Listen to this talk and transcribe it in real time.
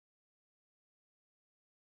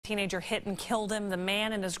Teenager hit and killed him. The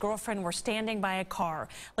man and his girlfriend were standing by a car.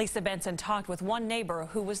 Lisa Benson talked with one neighbor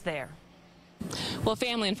who was there. Well,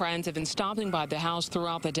 family and friends have been stopping by the house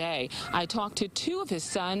throughout the day. I talked to two of his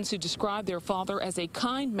sons who described their father as a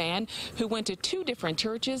kind man who went to 2 different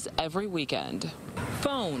churches every weekend.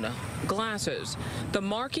 Phone, glasses. The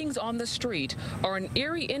markings on the street are an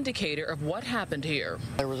eerie indicator of what happened here.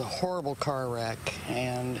 There was a horrible car wreck,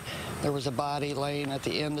 and there was a body laying at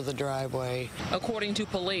the end of the driveway. According to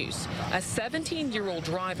police, a 17-year-old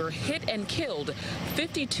driver hit and killed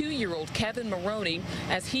 52-year-old Kevin Maroney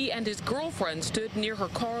as he and his girlfriend stood near her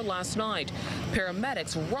car last night.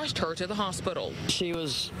 Paramedics rushed her to the hospital. She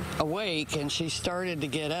was awake, and she started to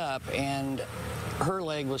get up, and her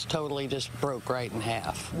leg was totally just broke right in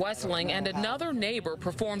half. Wessling and another neighbor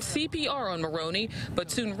performed CPR on Maroney,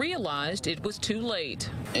 but soon realized it was too late.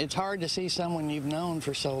 It's hard to see someone you've known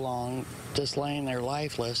for so long just laying there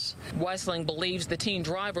lifeless. Wessling believes the teen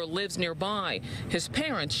driver lives nearby. His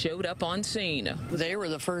parents showed up on scene. They were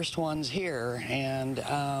the first ones here, and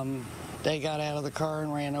they got out of the car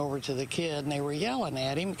and ran over to the kid, and they were yelling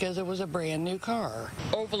at him because it was a brand new car.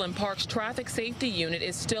 Overland Park's traffic safety unit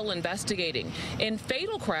is still investigating. In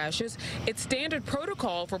fatal crashes, it's standard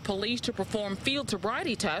protocol for police to perform field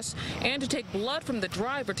sobriety tests and to take blood from the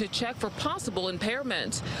driver to check for possible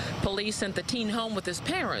impairments. Police sent the teen home with his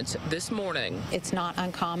parents this morning. It's not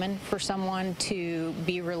uncommon for someone to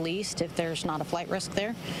be released if there's not a flight risk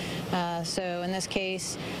there. So in this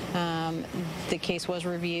case, the case was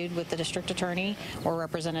reviewed with the district attorney or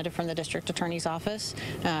representative from the district attorney's office,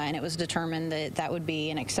 and it was determined that that would be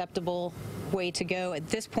an acceptable way to go at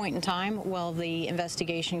this point in time while the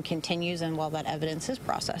investigation continues and while that evidence is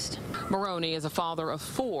processed. Maroney is a father of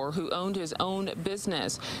 4 who owned his own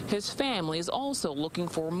business. His family is also looking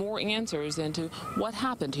for more answers into what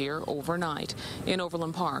happened here overnight. In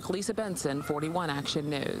Overland Park, Lisa Benson, 41 Action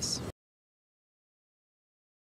News.